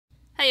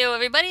Hiyo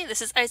everybody,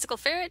 this is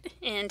IcicleFerret,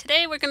 and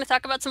today we're going to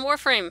talk about some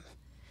Warframe.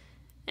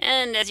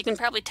 And as you can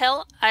probably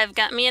tell, I've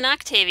got me an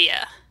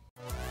Octavia.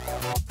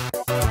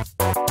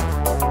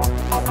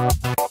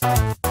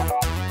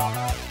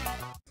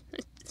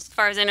 As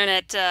far as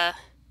internet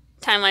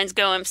timelines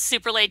go, I'm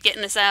super late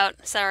getting this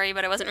out. Sorry,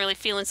 but I wasn't really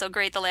feeling so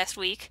great the last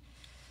week.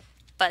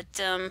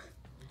 But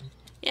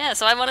yeah,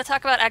 so I want to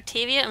talk about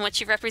Octavia and what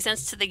she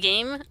represents to the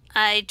game.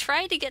 I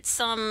tried to get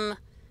some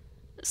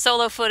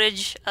solo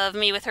footage of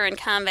me with her in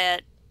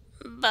combat,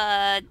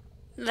 but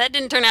that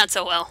didn't turn out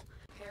so well.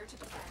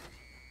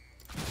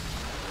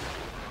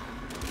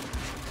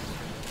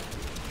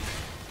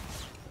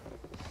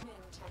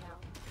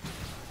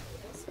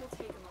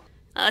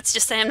 Let's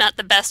just say I'm not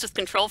the best with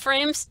control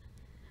frames,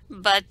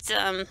 but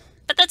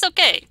that's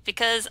okay,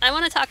 because I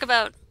want to talk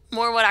about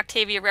more what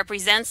Octavia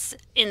represents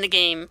in the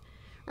game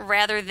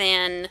rather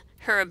than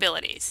her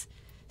abilities.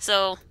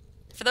 So,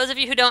 for those of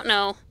you who don't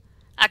know,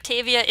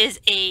 Octavia is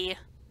a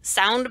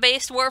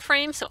sound-based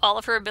Warframe, so all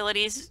of her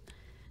abilities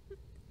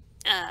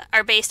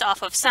are based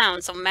off of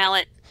sound. So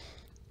mallet,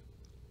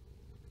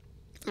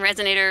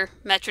 resonator,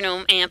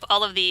 metronome, amp,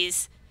 all of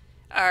these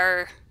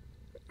are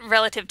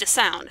relative to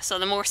sound. So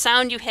the more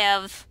sound you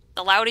have,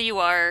 the louder you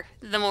are,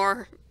 the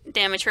more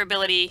damage her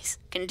abilities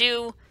can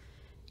do.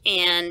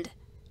 And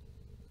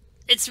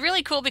it's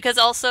really cool because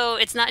also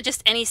it's not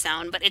just any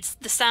sound, but it's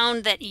the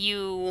sound that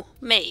you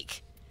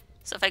make.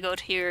 So if I go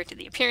here to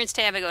the Appearance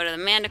tab, I go to the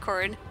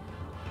Mandicord,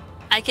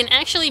 I can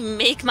actually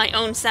make my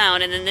own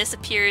sound, and then this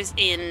appears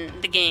in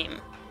the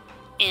game.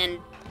 And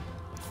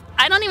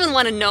I don't even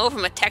want to know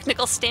from a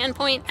technical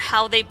standpoint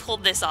how they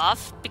pulled this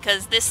off,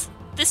 because this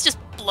just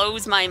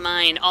blows my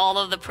mind, all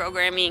of the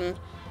programming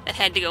that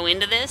had to go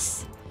into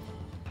this.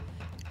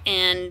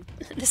 And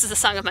this is a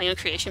song of my own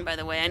creation, by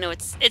the way. I know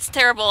it's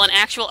terrible, and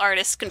actual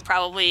artists can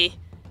probably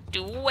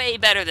do way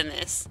better than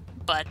this.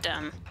 But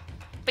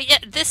yeah,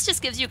 this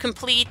just gives you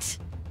complete,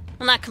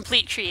 well, not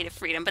complete creative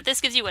freedom, but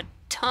this gives you a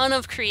ton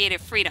of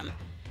creative freedom.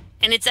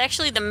 And it's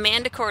actually the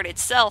Mandicord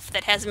itself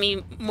that has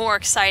me more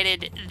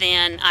excited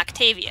than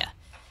Octavia.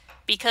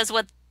 Because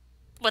what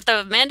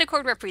the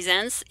Mandicord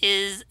represents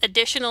is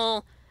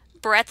additional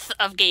breadth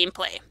of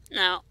gameplay.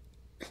 Now,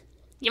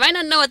 you might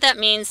not know what that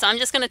means, so I'm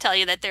just going to tell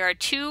you that there are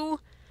two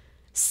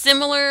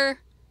similar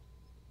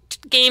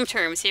game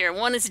terms here.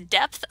 One is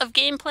depth of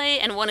gameplay,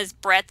 and one is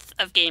breadth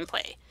of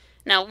gameplay.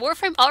 Now,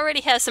 Warframe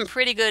already has some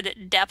pretty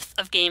good depth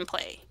of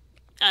gameplay.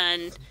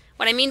 And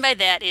what I mean by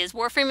that is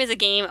Warframe is a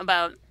game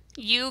about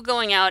you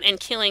going out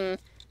and killing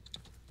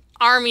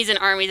armies and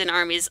armies and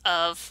armies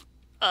of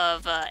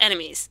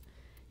enemies.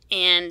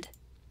 And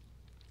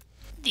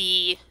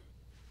the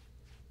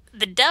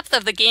depth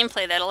of the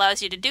gameplay that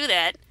allows you to do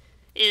that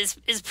is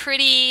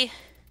pretty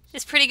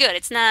good.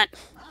 It's not,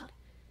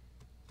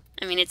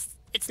 I mean, it's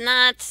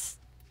not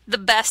the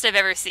best I've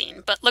ever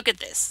seen, but look at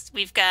this.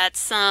 We've got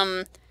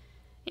some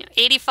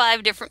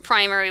 85 different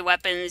primary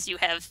weapons. You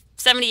have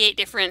 78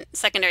 different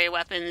secondary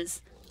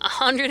weapons,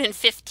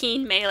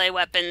 115 melee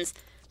weapons,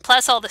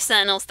 plus all the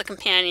sentinels, the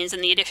companions,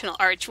 and the additional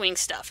archwing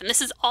stuff. And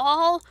this is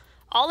all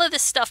of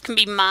this stuff can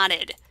be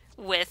modded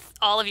with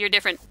all of your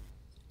different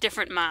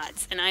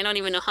mods. And I don't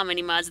even know how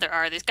many mods there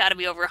are. There's got to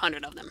be over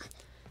 100 of them.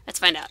 Let's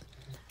find out.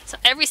 So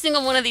every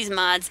single one of these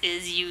mods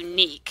is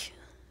unique.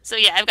 So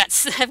yeah, I've got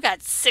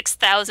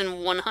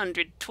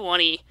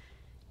 6,120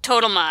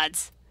 total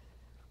mods,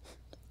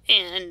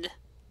 and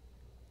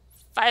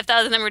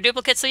 5,000 of them are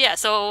duplicates. So yeah,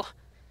 so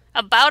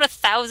about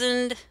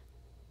 1,000,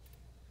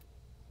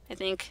 I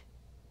think.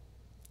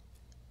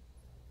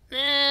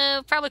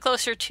 Probably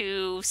closer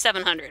to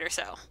 700 or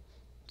so.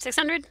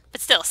 600?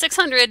 But still,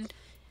 600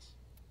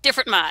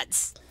 different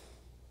mods,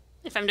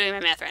 if I'm doing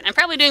my math right. I'm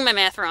probably doing my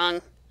math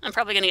wrong. I'm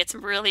probably going to get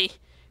some really,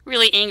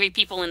 really angry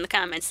people in the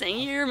comments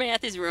saying, your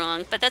math is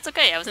wrong. But that's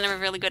okay. I was never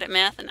really good at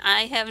math, and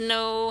I have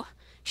no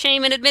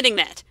shame in admitting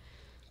that.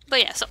 But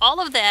yeah, so all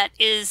of that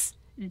is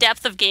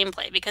depth of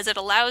gameplay, because it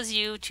allows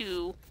you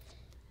to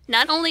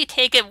not only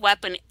take a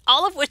weapon,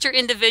 all of which are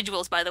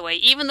individuals, by the way,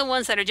 even the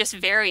ones that are just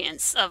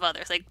variants of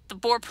others. Like the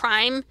Boar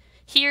Prime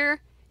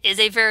here is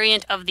a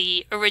variant of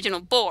the original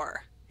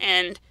Boar.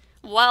 And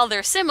while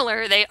they're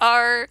similar, they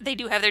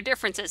do have their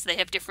differences. They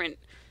have a different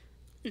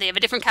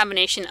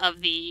combination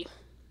of the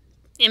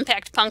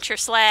impact, puncture,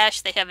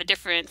 slash. They have a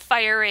different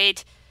fire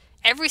rate.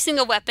 Every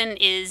single weapon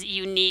is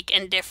unique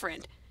and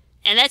different.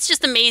 And that's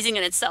just amazing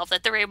in itself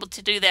that they're able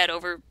to do that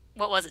over,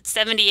 what was it,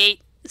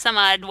 78 some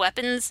odd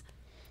weapons?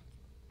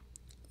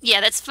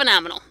 Yeah, that's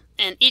phenomenal.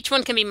 And each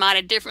one can be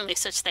modded differently,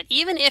 such that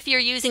even if you're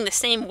using the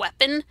same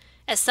weapon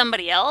as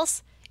somebody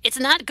else, it's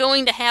not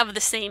going to have the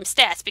same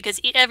stats,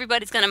 because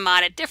everybody's going to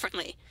mod it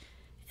differently.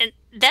 And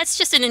that's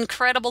just an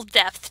incredible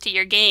depth to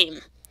your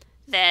game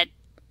that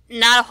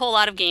not a whole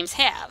lot of games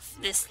have.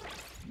 This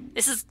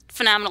is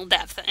phenomenal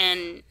depth.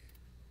 And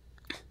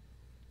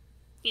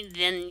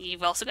then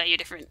you've also got your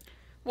different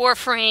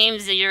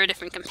Warframes, your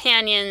different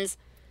companions,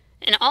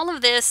 and all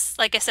of this,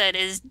 like I said,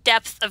 is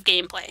depth of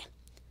gameplay.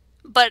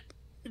 But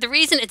the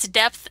reason it's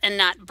depth and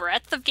not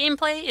breadth of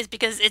gameplay is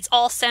because it's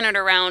all centered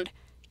around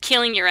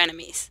killing your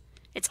enemies.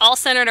 It's all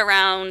centered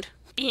around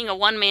being a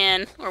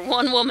one-man or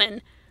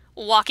one-woman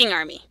walking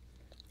army.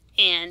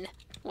 And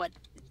what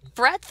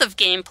breadth of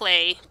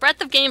gameplay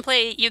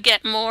you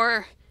get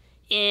more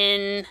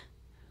in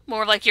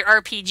more like your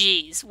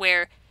RPGs,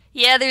 where,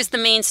 yeah, there's the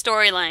main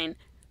storyline,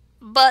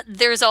 but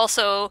there's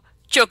also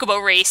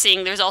chocobo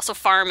racing, there's also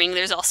farming,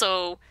 there's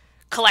also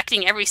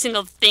collecting every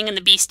single thing in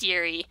the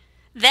bestiary.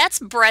 That's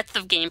breadth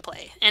of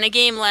gameplay. And a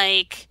game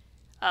like,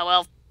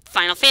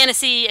 Final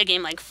Fantasy, a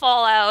game like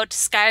Fallout,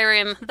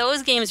 Skyrim,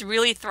 those games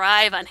really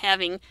thrive on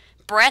having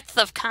breadth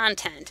of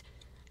content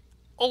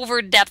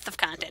over depth of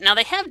content. Now,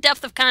 they have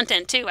depth of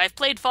content, too. I've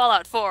played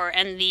Fallout 4,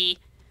 and the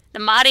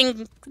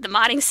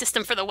modding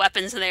system for the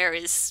weapons there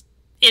is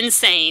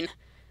insane.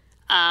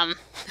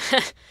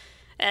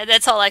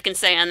 That's all I can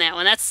say on that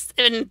one. That's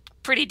been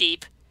pretty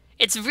deep.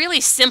 It's really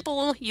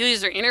simple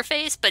user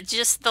interface, but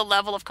just the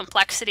level of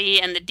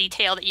complexity and the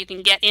detail that you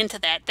can get into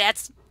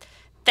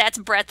that's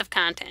breadth of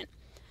content.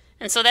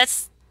 And so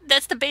that's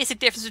the basic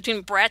difference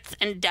between breadth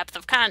and depth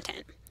of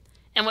content.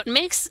 And what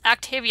makes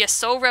Octavia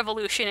so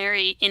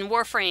revolutionary in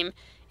Warframe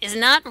is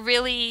not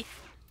really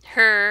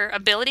her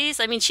abilities.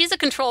 I mean, she's a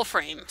control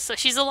frame, so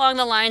she's along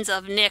the lines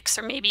of Nyx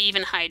or maybe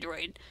even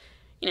Hydroid,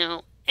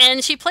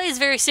 and she plays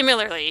very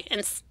similarly.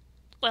 And,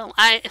 well,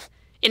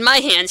 in my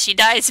hands, she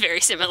dies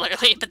very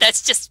similarly, but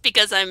that's just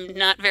because I'm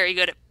not very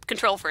good at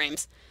control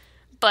frames.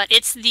 But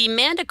it's the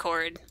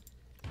Manticord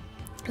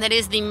that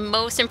is the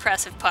most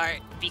impressive part,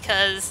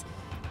 because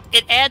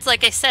it adds,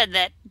 like I said,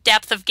 that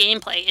depth of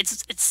gameplay.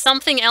 It's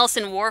something else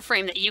in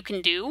Warframe that you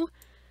can do,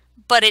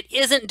 but it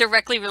isn't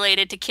directly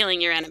related to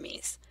killing your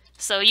enemies.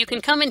 So you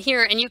can come in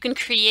here and you can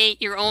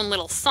create your own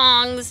little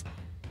songs,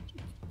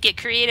 get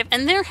creative,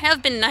 and there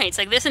have been nights,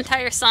 like this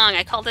entire song,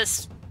 I call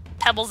this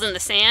Pebbles in the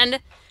Sand.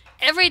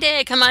 Every day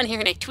I come on here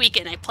and I tweak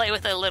it and I play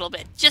with it a little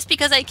bit, just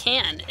because I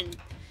can. And,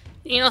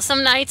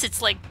 some nights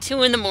it's like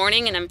 2 in the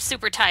morning and I'm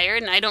super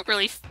tired and I don't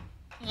really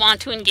want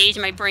to engage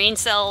my brain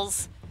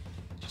cells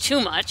too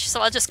much,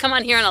 so I'll just come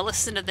on here and I'll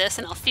listen to this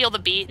and I'll feel the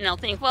beat and I'll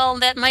think, well,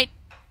 it might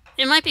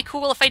be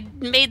cool if I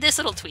made this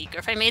little tweak or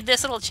if I made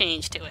this little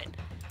change to it.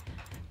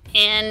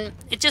 And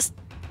it just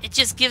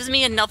gives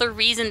me another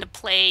reason to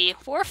play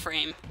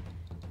Warframe.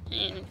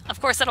 And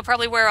of course, that'll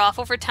probably wear off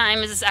over time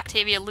as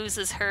Octavia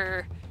loses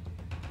her...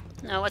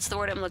 No, what's the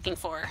word I'm looking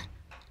for?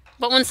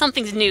 But when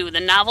something's new, the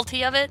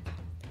novelty of it.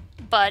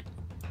 But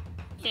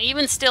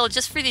even still,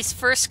 just for these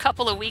first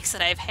couple of weeks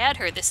that I've had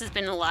her, this has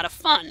been a lot of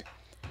fun.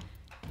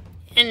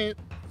 And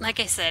like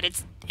I said,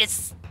 it's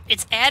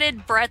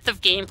added breadth of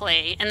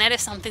gameplay, and that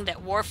is something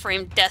that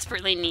Warframe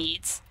desperately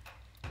needs.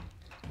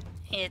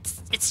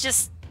 It's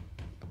just...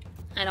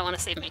 I don't want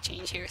to save my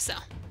change here, so...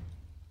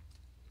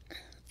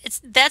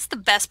 That's the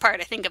best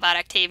part, I think, about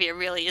Octavia,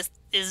 really,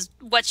 is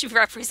what she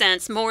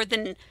represents more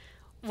than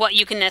what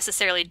you can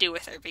necessarily do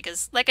with her.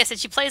 Because, like I said,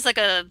 she plays like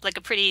a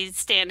pretty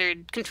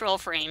standard control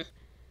frame.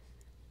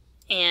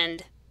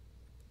 And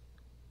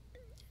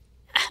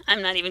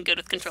I'm not even good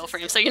with control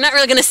frames, so you're not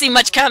really going to see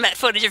much combat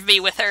footage of me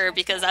with her,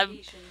 because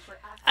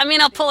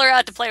I'll pull her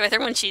out to play with her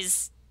when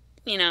she's,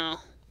 when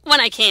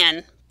I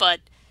can, but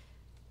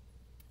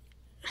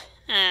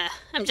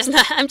I'm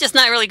just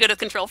not really good with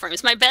control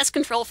frames. My best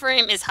control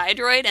frame is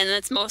Hydroid, and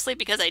that's mostly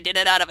because I did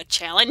it out of a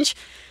challenge,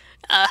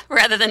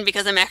 rather than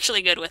because I'm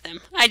actually good with him.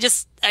 I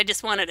just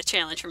wanted a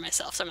challenge for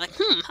myself, so I'm like,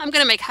 I'm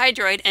going to make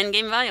Hydroid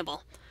endgame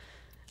viable.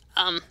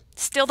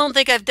 Still don't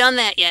think I've done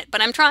that yet,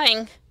 but I'm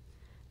trying.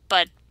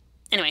 But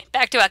anyway,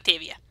 back to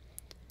Octavia.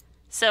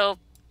 So,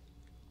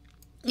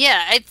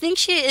 yeah, I think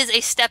she is a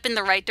step in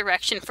the right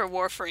direction for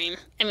Warframe.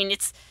 I mean,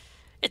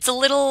 it's a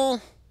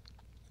little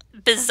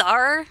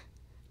bizarre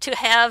to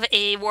have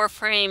a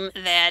Warframe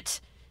that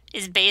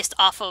is based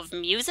off of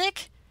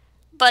music,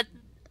 but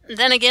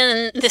then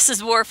again, this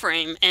is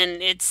Warframe,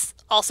 and it's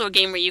also a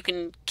game where you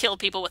can kill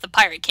people with a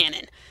pirate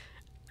cannon.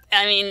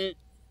 I mean,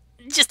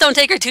 just don't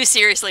take her too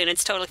seriously and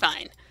it's totally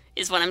fine,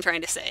 is what I'm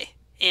trying to say.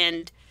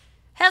 And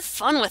have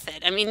fun with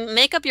it. I mean,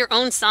 make up your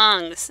own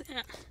songs.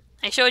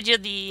 I showed you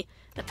the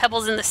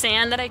Pebbles in the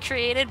Sand that I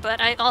created, but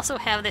I also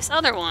have this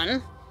other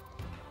one.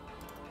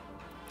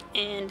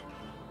 And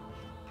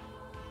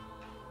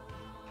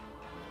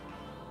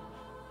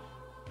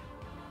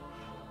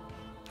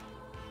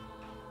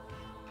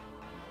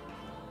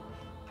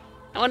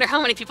I wonder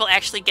how many people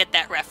actually get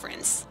that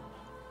reference.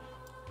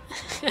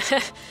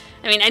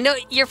 I mean, I know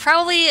you're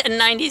probably a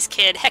 90s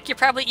kid. Heck, you're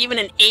probably even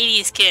an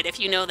 80s kid if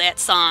you know that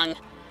song.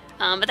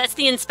 But that's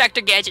the Inspector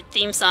Gadget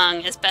theme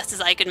song as best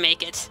as I could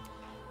make it.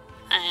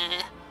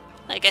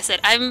 Like I said,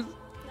 I'm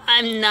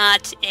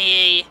not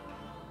a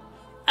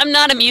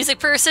music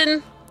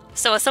person.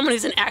 So as someone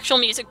who's an actual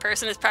music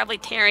person is probably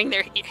tearing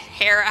their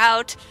hair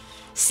out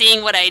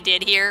seeing what I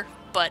did here.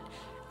 But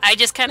I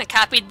just kind of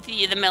copied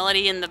the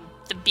melody and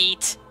the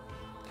beat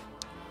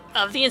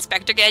of the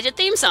Inspector Gadget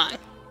theme song.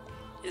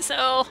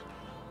 So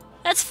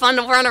that's fun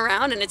to run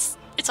around, and it's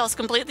also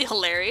completely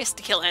hilarious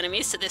to kill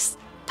enemies to this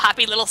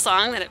poppy little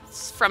song that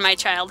it's from my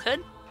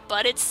childhood,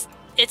 but it's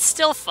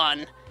still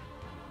fun.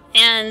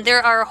 And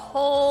there are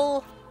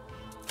whole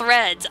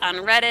threads on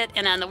Reddit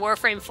and on the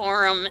Warframe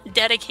forum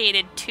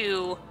dedicated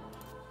to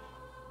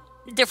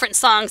different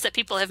songs that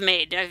people have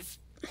made.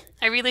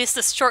 I released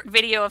this short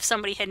video of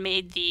somebody had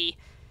made the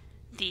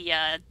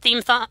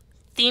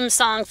theme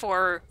song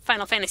for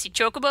Final Fantasy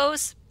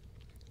Chocobos.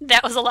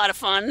 That was a lot of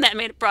fun.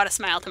 That brought a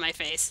smile to my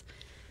face.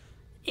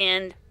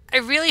 And I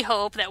really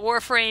hope that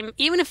Warframe,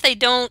 even if they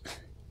don't,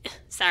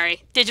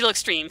 sorry, Digital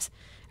Extremes.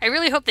 I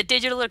really hope that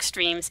Digital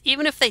Extremes,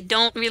 even if they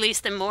don't release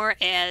them more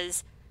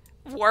as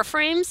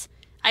Warframes,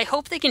 I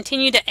hope they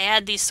continue to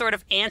add these sort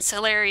of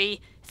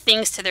ancillary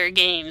things to their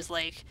games.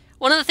 Like,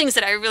 one of the things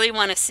that I really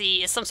want to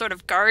see is some sort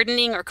of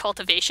gardening or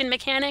cultivation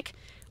mechanic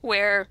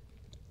where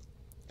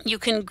you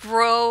can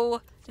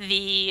grow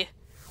the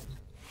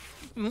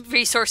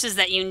resources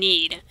that you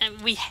need.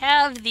 And we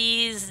have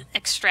these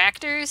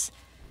extractors,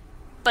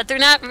 but they're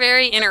not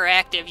very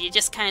interactive. You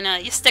just kind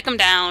of, you stick them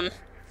down,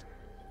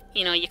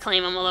 you know, you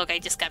claim them, well, look, I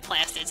just got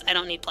plastids. I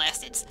don't need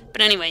plastids.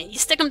 But anyway, you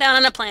stick them down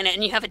on a planet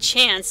and you have a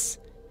chance,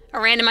 a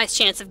randomized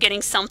chance of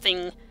getting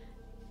something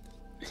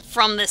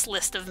from this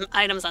list of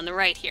items on the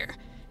right here.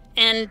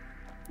 And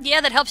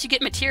yeah, that helps you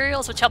get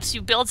materials, which helps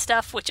you build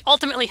stuff, which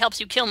ultimately helps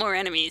you kill more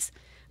enemies.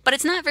 But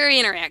it's not very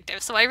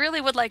interactive, so I really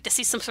would like to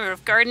see some sort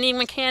of gardening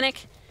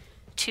mechanic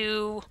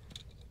to,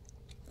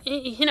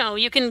 you know,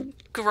 you can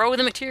grow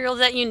the materials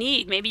that you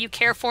need. Maybe you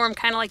care for them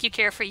kind of like you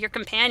care for your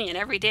companion.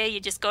 Every day you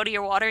just go to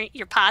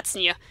your pots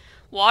and you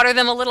water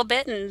them a little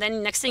bit, and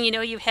then next thing you know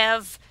you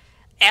have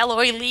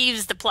alloy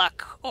leaves to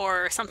pluck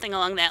or something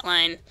along that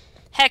line.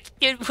 Heck,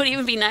 it would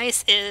even be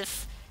nice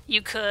if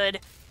you could,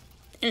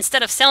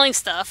 instead of selling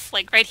stuff,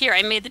 like right here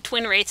I made the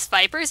Twin Wraiths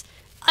Vipers.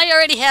 I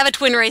already have a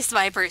Twin Wraiths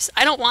Vipers.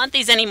 I don't want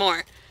these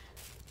anymore.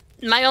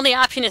 My only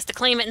option is to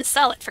claim it and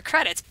sell it for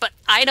credits, but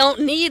I don't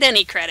need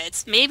any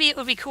credits. Maybe it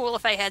would be cool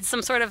if I had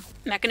some sort of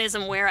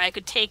mechanism where I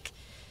could take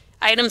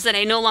items that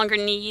I no longer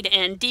need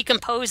and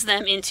decompose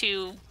them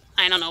into,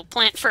 I don't know,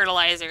 plant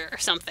fertilizer or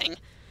something,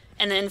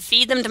 and then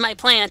feed them to my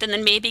plant and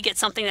then maybe get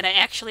something that I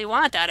actually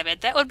want out of it.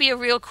 That would be a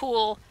real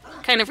cool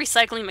kind of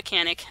recycling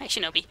mechanic. Hi,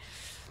 Shinobi.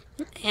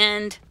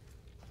 And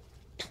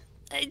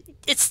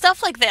it's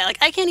stuff like that. Like,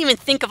 I can't even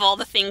think of all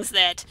the things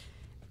that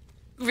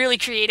really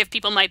creative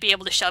people might be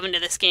able to shove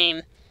into this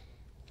game.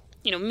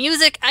 You know,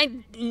 music, I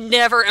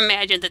never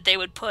imagined that they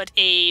would put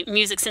a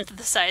music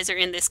synthesizer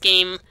in this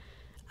game.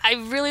 I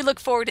really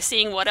look forward to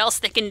seeing what else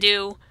they can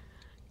do.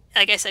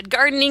 Like I said,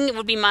 gardening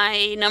would be my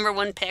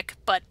 #1 pick,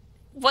 but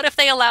what if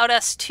they allowed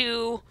us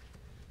to,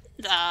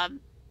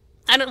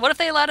 what if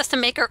they allowed us to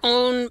make our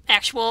own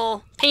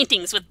actual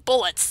paintings with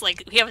bullets?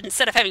 Like, we have,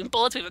 instead of having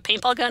bullets, we have a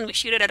paintball gun, we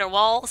shoot it at our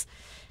walls,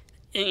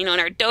 you know, in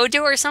our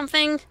dojo or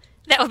something.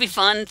 That would be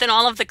fun. Then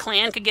all of the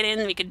clan could get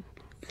in, we could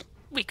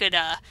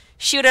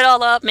shoot it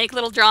all up, make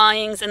little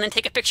drawings, and then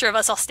take a picture of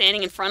us all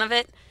standing in front of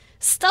it.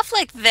 Stuff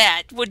like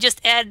that would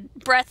just add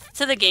breadth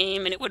to the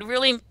game, and it would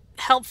really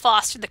help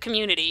foster the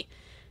community,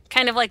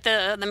 kind of like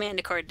the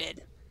Manticore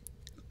did.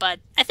 But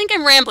I think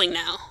I'm rambling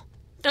now.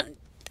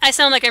 I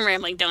sound like I'm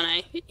rambling, don't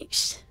I?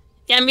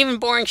 Yeah, I'm even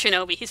boring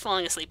Shinobi. He's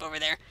falling asleep over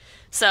there.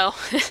 So,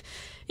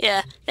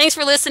 yeah. Thanks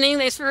for listening.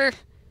 Thanks for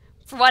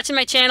watching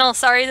my channel.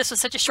 Sorry this was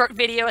such a short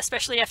video,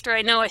 especially after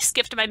I know I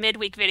skipped my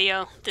midweek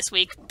video this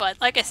week. But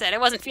like I said, I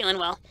wasn't feeling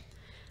well.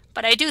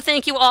 But I do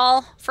thank you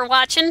all for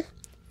watching,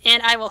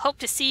 and I will hope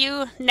to see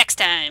you next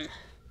time.